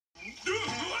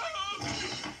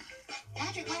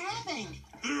Patrick, what happened?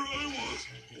 There I was,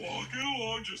 walking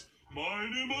along, just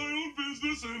minding my own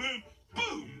business, and then,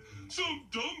 boom! Some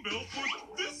dumbbell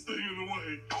pushed this thing in the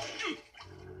way.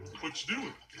 What you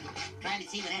doing? Trying to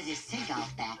see what has his sink all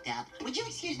backed up. Would you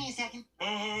excuse me a second?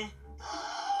 Oh,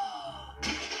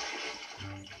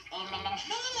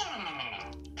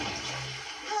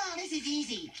 this is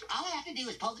easy. All I have to do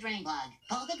is pull the drain plug.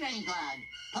 Pull the drain plug.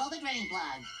 Pull the drain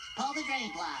plug. Pull the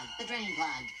drain plug. The drain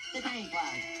plug. The drain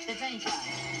plug. The drain plug.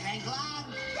 The drain plug.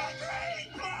 The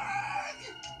drain plug!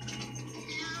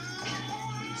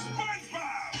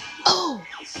 SpongeBob! Oh!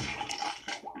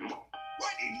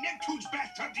 What in Neptune's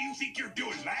bathtub do you think you're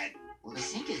doing, lad? Well, the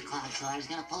sink is clogged, so I was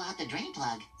gonna pull out the drain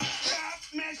plug. Stop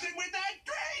messing with that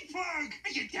drain plug!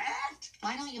 Are you daft?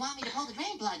 Why don't you want me to pull the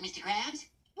drain plug, Mr. Krabs?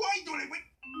 Why don't I wait?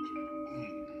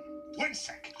 1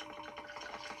 second.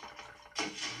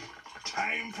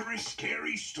 Time for a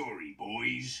scary story,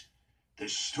 boys. The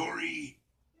story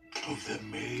of the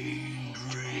main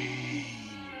drain.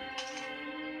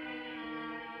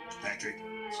 Patrick,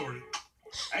 sorry.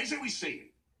 as I was saying,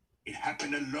 it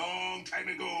happened a long time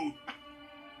ago.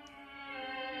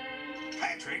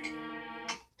 Patrick,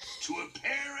 to a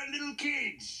pair of little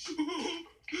kids. 2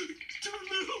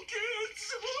 little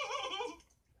kids!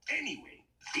 Anyway,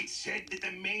 it said that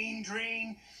the main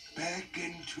drain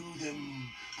beckoned to them,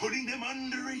 putting them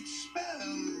under its spell.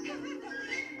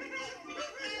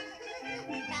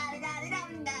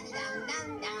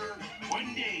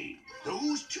 One day,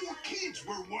 those 2 kids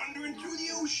were wandering through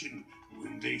the ocean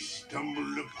when they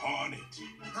stumbled upon it.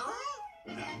 Huh?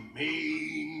 The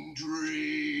main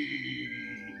drain.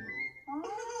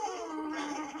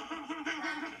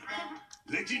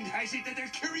 Legend has it that their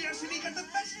curiosity got the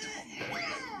best of them.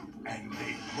 And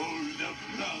they pulled the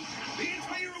plug. The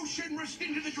entire ocean rushed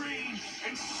into the drain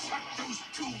and sucked those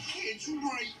 2 kids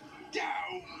right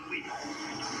down with it.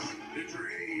 The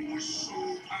drain was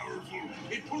so powerful,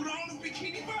 it pulled all of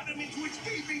Bikini Bottom into its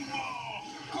gaping maw,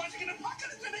 causing an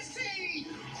apocalypse in the sea.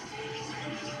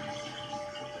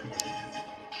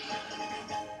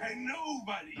 And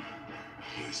nobody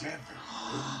was ever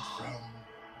heard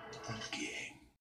from again.